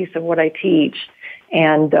core piece of what I teach,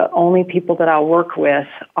 and the only people that I'll work with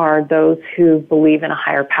are those who believe in a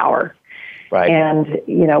higher power. Right. And,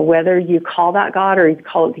 whether you call that God or you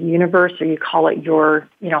call it the universe or you call it your,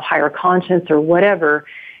 higher conscience or whatever,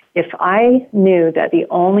 if I knew that the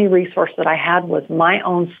only resource that I had was my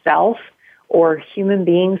own self or human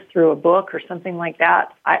beings through a book or something like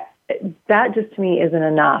that, that just to me isn't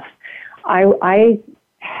enough. I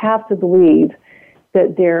have to believe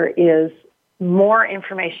that there is more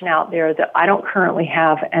information out there that I don't currently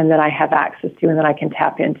have and that I have access to and that I can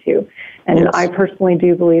tap into. And yes. I personally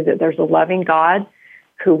do believe that there's a loving God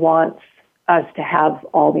who wants us to have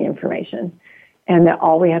all the information. And that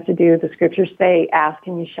all we have to do, the scriptures say, ask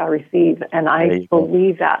and you shall receive. And I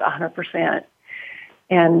believe that 100%.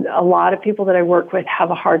 And a lot of people that I work with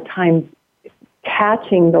have a hard time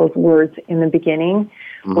catching those words in the beginning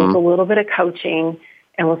with a little bit of coaching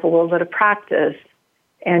and with a little bit of practice.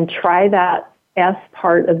 And try that S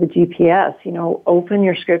part of the GPS, open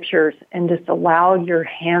your scriptures and just allow your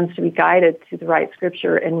hands to be guided to the right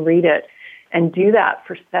scripture and read it. And do that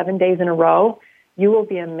for 7 days in a row. You will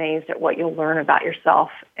be amazed at what you'll learn about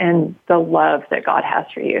yourself and the love that God has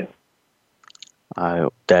for you.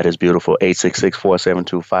 That is beautiful.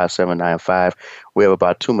 866-472-5795. We have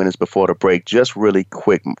about 2 minutes before the break. Just really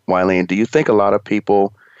quick, Wylene, do you think a lot of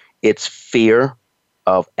people, it's fear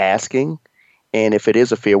of asking? And if it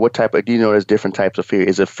is a fear, what type of, there's different types of fear.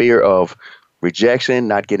 Is it fear of rejection,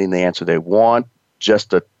 not getting the answer they want,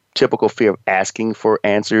 just a typical fear of asking for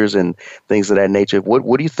answers and things of that nature?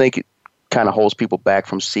 What do you think kind of holds people back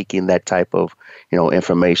from seeking that type of,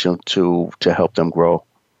 information to help them grow?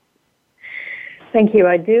 Thank you.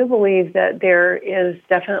 I do believe that there is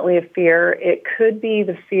definitely a fear. It could be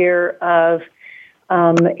the fear of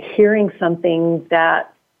hearing something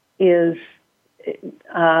that is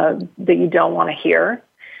that you don't want to hear.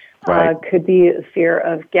 Right. Could be a fear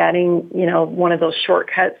of getting, one of those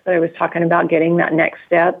shortcuts that I was talking about, getting that next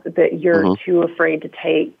step that you're too afraid to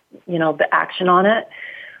take, the action on it.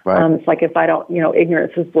 Right. It's like if I don't,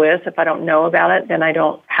 ignorance is bliss. If I don't know about it, then I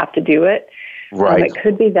don't have to do it. Right. It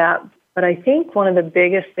could be that. But I think one of the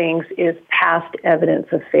biggest things is past evidence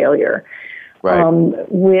of failure. Right.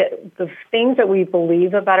 With the things that we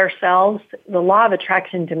believe about ourselves, the law of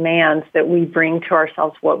attraction demands that we bring to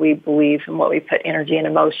ourselves what we believe and what we put energy and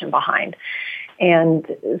emotion behind. And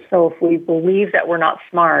so if we believe that we're not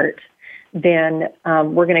smart, then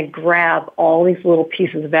we're going to grab all these little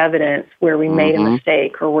pieces of evidence where we made a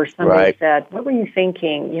mistake or where somebody said, what were you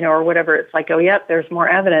thinking, or whatever. It's like, oh, yep, there's more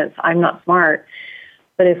evidence. I'm not smart.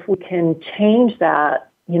 But if we can change that,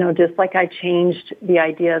 just like I changed the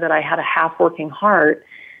idea that I had a half-working heart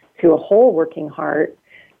to a whole working heart,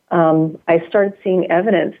 I started seeing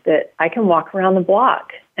evidence that I can walk around the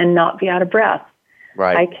block and not be out of breath.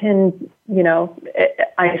 Right. I can,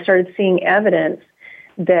 I started seeing evidence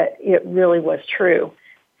that it really was true.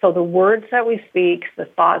 So the words that we speak, the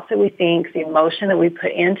thoughts that we think, the emotion that we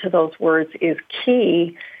put into those words is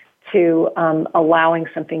key to allowing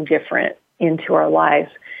something different into our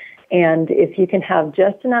lives. And if you can have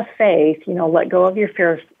just enough faith, let go of your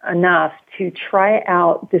fears enough to try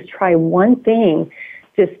one thing,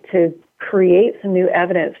 just to create some new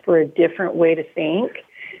evidence for a different way to think,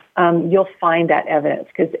 you'll find that evidence,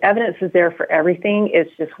 because evidence is there for everything. It's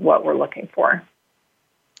just what we're looking for.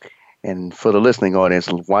 And for the listening audience,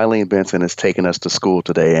 Wylene Benson is taking us to school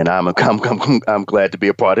today, and I'm glad to be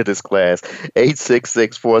a part of this class.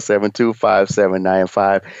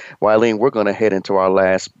 866-472-5795. Wylene, we're going to head into our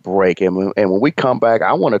last break, and when we come back,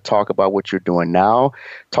 I want to talk about what you're doing now,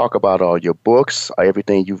 talk about all your books,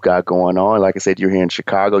 everything you've got going on. Like I said, you're here in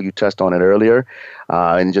Chicago. You touched on it earlier,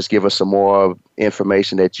 and just give us some more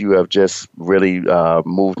information that you have just really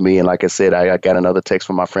moved me. And like I said, I got another text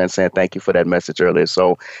from my friend saying thank you for that message earlier.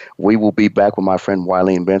 So we will be back with my friend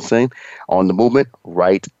Wylene Benson on The Movement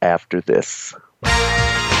right after this.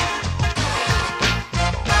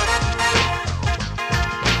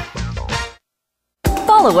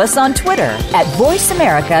 Follow us on Twitter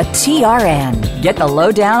 @VoiceAmericaTRN. Get the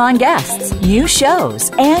lowdown on guests, new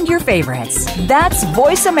shows, and your favorites. That's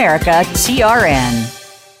VoiceAmericaTRN.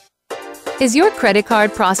 Is your credit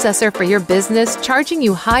card processor for your business charging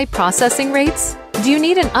you high processing rates? Do you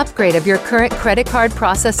need an upgrade of your current credit card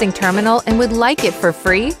processing terminal and would like it for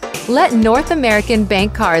free? Let North American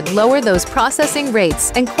Bank Card lower those processing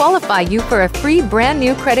rates and qualify you for a free brand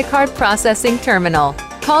new credit card processing terminal.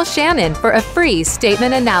 Call Shannon for a free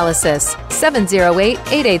statement analysis,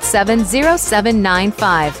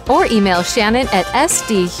 708-887-0795, or email Shannon at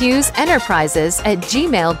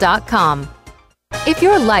sdhughesenterprises@gmail.com. If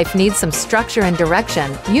your life needs some structure and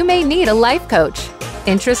direction, you may need a life coach.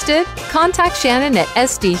 Interested? Contact Shannon at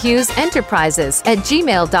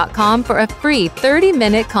sdhughesenterprises@gmail.com for a free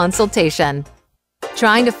 30-minute consultation.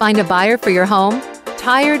 Trying to find a buyer for your home?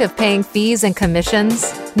 Tired of paying fees and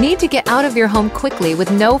commissions? Need to get out of your home quickly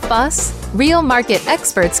with no fuss? Real Market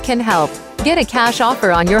Experts can help. Get a cash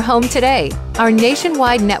offer on your home today. Our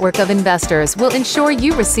nationwide network of investors will ensure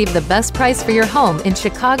you receive the best price for your home in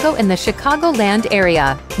Chicago and the Chicagoland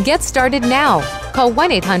area. Get started now. Call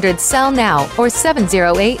 1-800-SELL-NOW or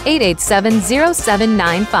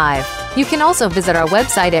 708-887-0795. You can also visit our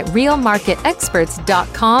website at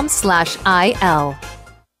realmarketexperts.com/IL.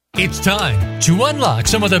 It's time to unlock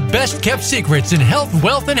some of the best-kept secrets in health,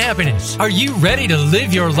 wealth, and happiness. Are you ready to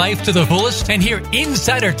live your life to the fullest and hear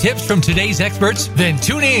insider tips from today's experts? Then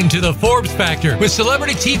tune in to The Forbes Factor with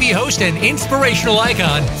celebrity TV host and inspirational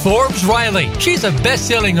icon, Forbes Riley. She's a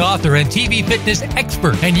best-selling author and TV fitness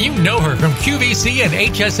expert, and you know her from QVC and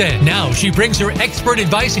HSN. Now she brings her expert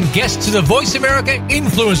advice and guests to the Voice America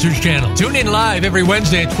Influencers channel. Tune in live every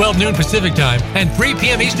Wednesday at 12 noon Pacific Time and 3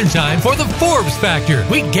 p.m. Eastern Time for The Forbes Factor.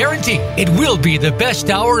 We guarantee it will be the best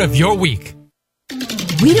hour of your week.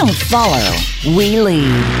 We don't follow, we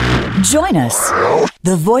lead. Join us,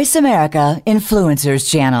 the Voice America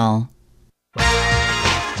Influencers channel.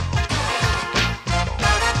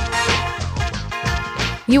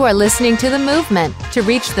 You are listening to The Movement. To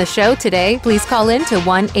reach the show today, please call in to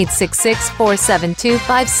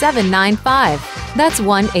 1-866-472-5795. That's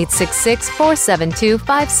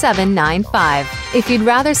 1-866-472-5795. If you'd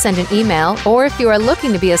rather send an email, or if you are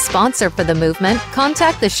looking to be a sponsor for The Movement,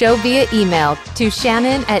 contact the show via email to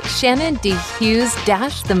Shannon at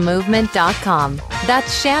shannondhughes-themovement.com.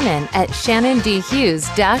 That's Shannon at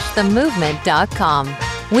shannondhughes-themovement.com.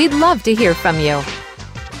 We'd love to hear from you.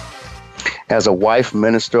 As a wife,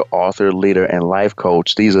 minister, author, leader, and life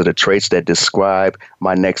coach, these are the traits that describe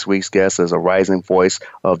my next week's guest as a rising voice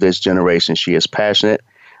of this generation. She is passionate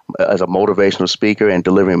as a motivational speaker and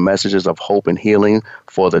delivering messages of hope and healing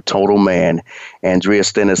for the total man. Andrea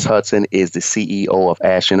Stennis Hudson is the CEO of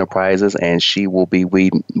Ash Enterprises, and she will be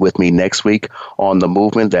with me next week on The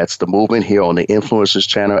Movement. That's The Movement here on the Influencers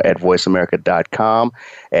channel at voiceamerica.com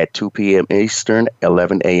at 2 p.m. Eastern,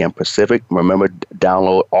 11 a.m. Pacific. Remember,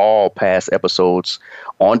 download all past episodes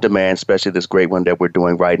on demand, especially this great one that we're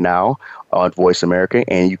doing right now on Voice America,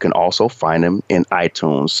 and you can also find them in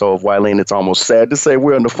iTunes. So, Wylene, it's almost sad to say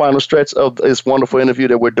we're in the final stretch of this wonderful interview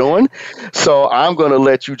that we're doing. So I'm going to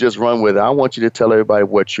let you just run with it. I want you to tell everybody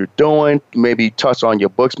what you're doing, maybe touch on your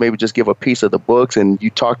books, maybe just give a piece of the books. And you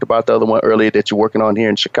talked about the other one earlier that you're working on here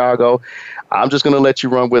in Chicago. I'm just going to let you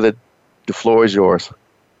run with it. The floor is yours.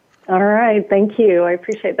 All right. Thank you. I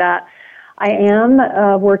appreciate that. I am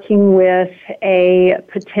working with a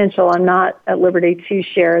potential, I'm not at liberty to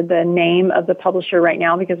share the name of the publisher right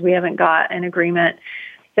now because we haven't got an agreement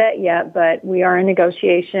set yet, but we are in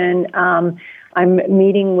negotiation. I'm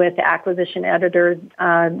meeting with the acquisition editor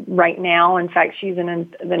right now. In fact, she's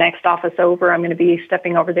in the next office over. I'm going to be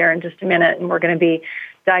stepping over there in just a minute, and we're going to be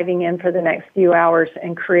diving in for the next few hours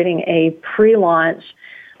and creating a pre-launch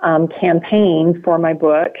campaign for my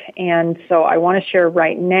book. And so I want to share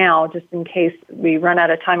right now, just in case we run out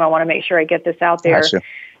of time, I want to make sure I get this out there,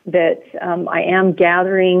 that I am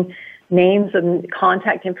gathering names and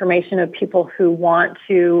contact information of people who want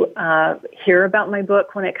to hear about my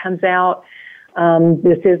book when it comes out.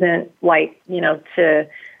 This isn't like,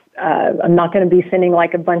 I'm not going to be sending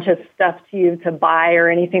like a bunch of stuff to you to buy or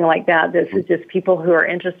anything like that. This is just people who are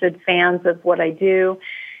interested, fans of what I do,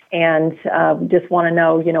 and just want to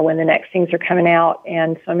know, when the next things are coming out.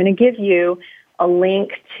 And so I'm going to give you a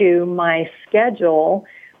link to my schedule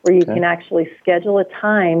where you can actually schedule a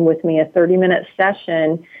time with me, a 30-minute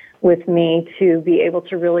session with me to be able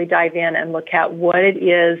to really dive in and look at what it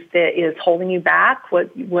is that is holding you back,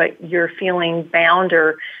 what you're feeling bound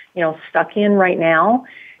or, stuck in right now,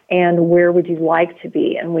 and where would you like to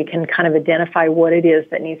be. And we can kind of identify what it is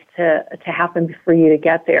that needs to happen for you to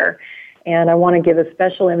get there. And I want to give a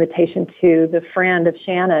special invitation to the friend of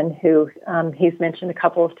Shannon, who he's mentioned a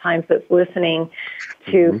couple of times that's listening,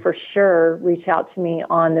 to for sure reach out to me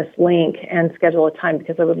on this link and schedule a time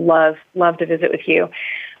because I would love to visit with you.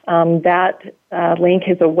 That link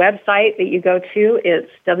is a website that you go to.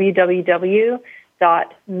 It's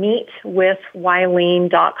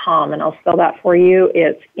www.meetwithwylene.com, and I'll spell that for you.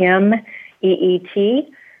 It's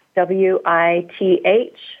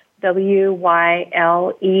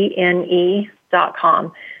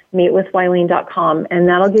MEETWITHWYLENE.com, meetwithwylene.com, and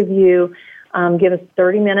that'll give us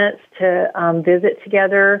 30 minutes to visit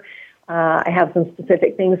together, I have some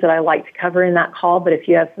specific things that I like to cover in that call, but if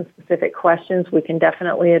you have some specific questions, we can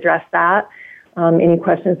definitely address that. Any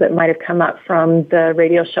questions that might have come up from the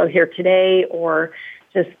radio show here today, or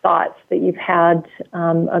just thoughts that you've had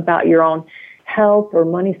about your own health or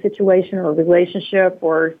money situation or relationship,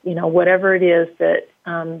 or whatever it is that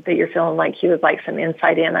that you're feeling like you would like some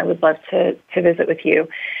insight in, I would love to visit with you.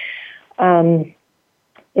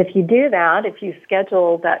 If you do that, if you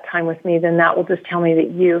schedule that time with me, then that will just tell me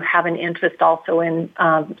that you have an interest also in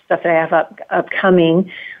stuff that I have upcoming,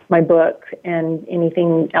 my book, and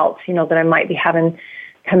anything else, that I might be having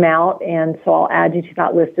come out. And so I'll add you to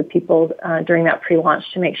that list of people during that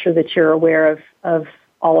pre-launch to make sure that you're aware of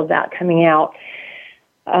all of that coming out.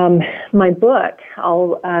 My book,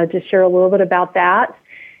 I'll just share a little bit about that.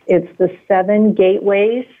 It's the 7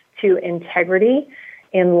 Gateways to Integrity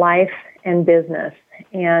in Life and Business.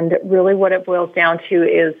 And really what it boils down to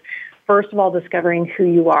is, first of all, discovering who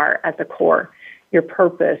you are at the core, your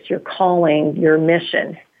purpose, your calling, your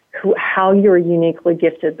mission, how you're uniquely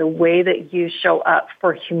gifted, the way that you show up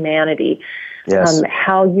for humanity, yes.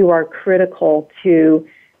 How you are critical to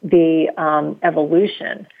the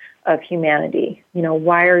evolution of humanity.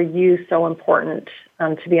 Why are you so important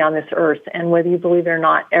to be on this earth? And whether you believe it or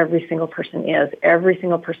not, every single person is. Every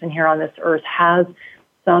single person here on this earth has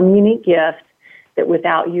some unique gift that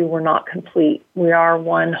without you, we're not complete. We are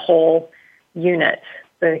one whole unit,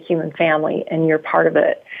 the human family, and you're part of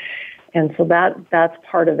it. And so that's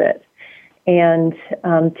part of it. And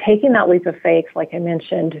taking that leap of faith, like I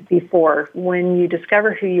mentioned before, when you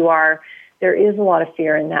discover who you are, there is a lot of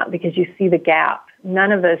fear in that because you see the gap.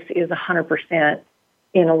 None of us is 100%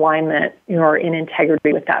 in alignment or in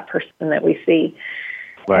integrity with that person that we see.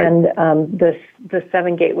 Right. And the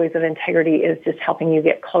 7 Gateways of Integrity is just helping you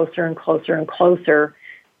get closer and closer and closer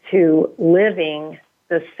to living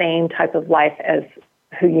the same type of life as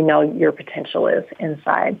who your potential is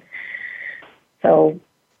inside. So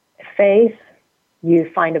faith,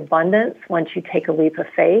 you find abundance once you take a leap of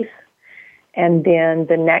faith. And then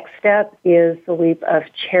the next step is the leap of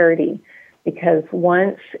charity, because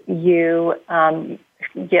once you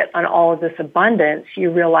get on all of this abundance,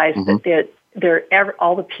 you realize that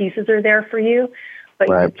all the pieces are there for you, but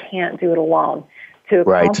right. You can't do it alone. To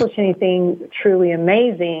accomplish anything truly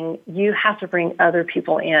amazing, you have to bring other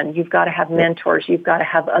people in. You've got to have mentors. You've got to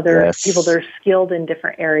have other people that are skilled in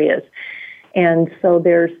different areas. And so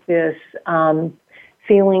there's this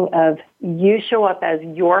feeling of you show up as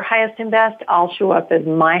your highest and best, I'll show up as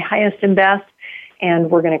my highest and best, and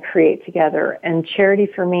we're going to create together. And charity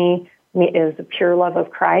for me is the pure love of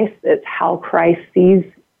Christ. It's how Christ sees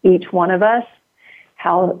each one of us,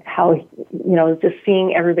 how just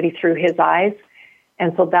seeing everybody through his eyes.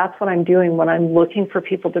 And so that's what I'm doing when I'm looking for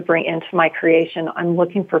people to bring into my creation. I'm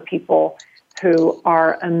looking for people who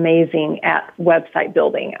are amazing at website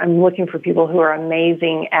building. I'm looking for people who are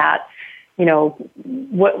amazing at,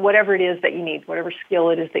 whatever it is that you need, whatever skill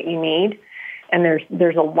it is that you need. And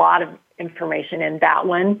there's a lot of information in that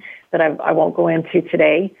one that I won't go into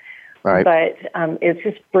today. Right. But it's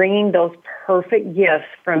just bringing those perfect gifts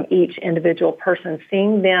from each individual person,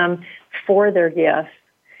 seeing them for their gifts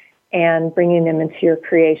and bringing them into your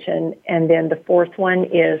creation. And then the 4th one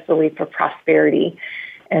is the leap of prosperity.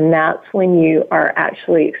 And that's when you are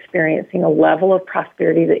actually experiencing a level of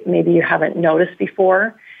prosperity that maybe you haven't noticed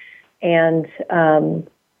before. And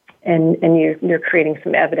you're creating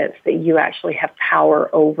some evidence that you actually have power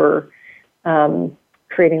over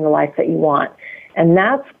creating the life that you want. And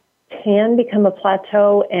that's can become a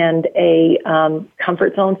plateau and a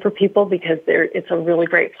comfort zone for people because it's a really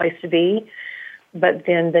great place to be. But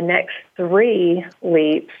then the next 3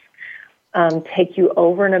 leaps take you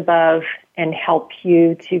over and above and help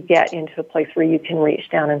you to get into a place where you can reach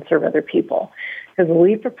down and serve other people. Because the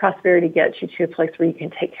leap of prosperity gets you to a place where you can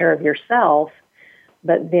take care of yourself.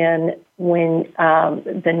 But then when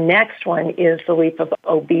the next one is the leap of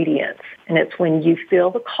obedience, and it's when you feel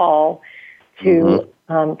the call to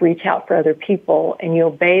reach out for other people, and you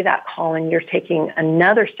obey that call, and you're taking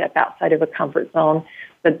another step outside of a comfort zone,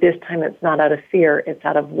 but this time it's not out of fear, it's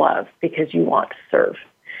out of love, because you want to serve.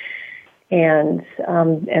 And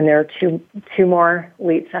there are two more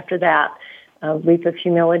leaps after that, leap of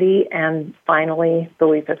humility, and finally the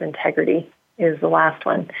leap of integrity is the last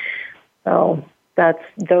one. So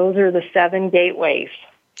those are the 7 gateways.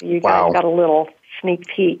 You guys got a little sneak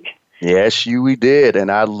peek. Yes, we did,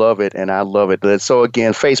 and I love it, So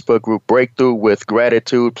again, Facebook group Breakthrough with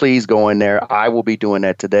Gratitude. Please go in there. I will be doing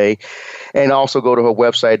that today. And also go to her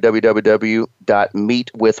website,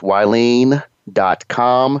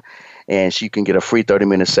 www.meetwithwylene.com. and she can get a free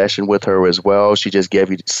 30-minute session with her as well. She just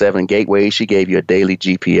gave you 7 gateways. She gave you a daily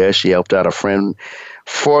GPS. She helped out a friend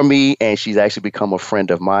for me, and she's actually become a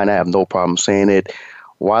friend of mine. I have no problem saying it.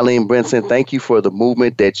 Wylene Benson, thank you for the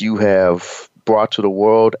movement that you have brought to the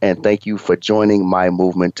world, and thank you for joining my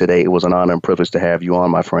movement today. It was an honor and privilege to have you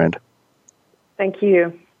on, my friend. Thank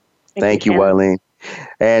you. Thank you, Wylene.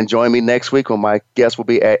 And join me next week when my guest will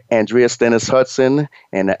be Andrea Stennis Hudson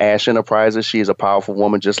and the Ash Enterprises. She is a powerful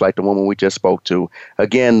woman, just like the woman we just spoke to.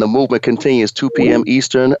 Again, the movement continues 2 p.m.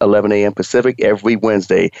 Eastern, 11 a.m. Pacific every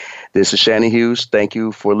Wednesday. This is Shannon Hughes. Thank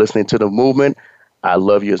you for listening to the movement. I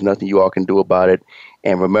love you. There's nothing you all can do about it.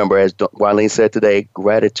 And remember, as Wylene said today,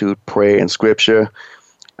 gratitude, prayer, and scripture.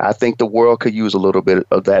 I think the world could use a little bit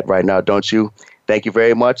of that right now, don't you? Thank you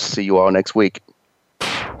very much. See you all next week.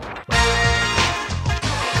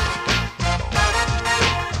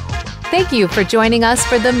 Thank you for joining us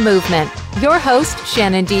for The Movement. Your host,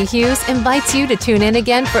 Shannon D. Hughes, invites you to tune in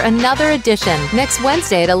again for another edition next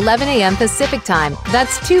Wednesday at 11 a.m. Pacific Time.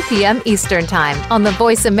 That's 2 p.m. Eastern Time on the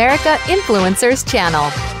Voice America Influencers channel.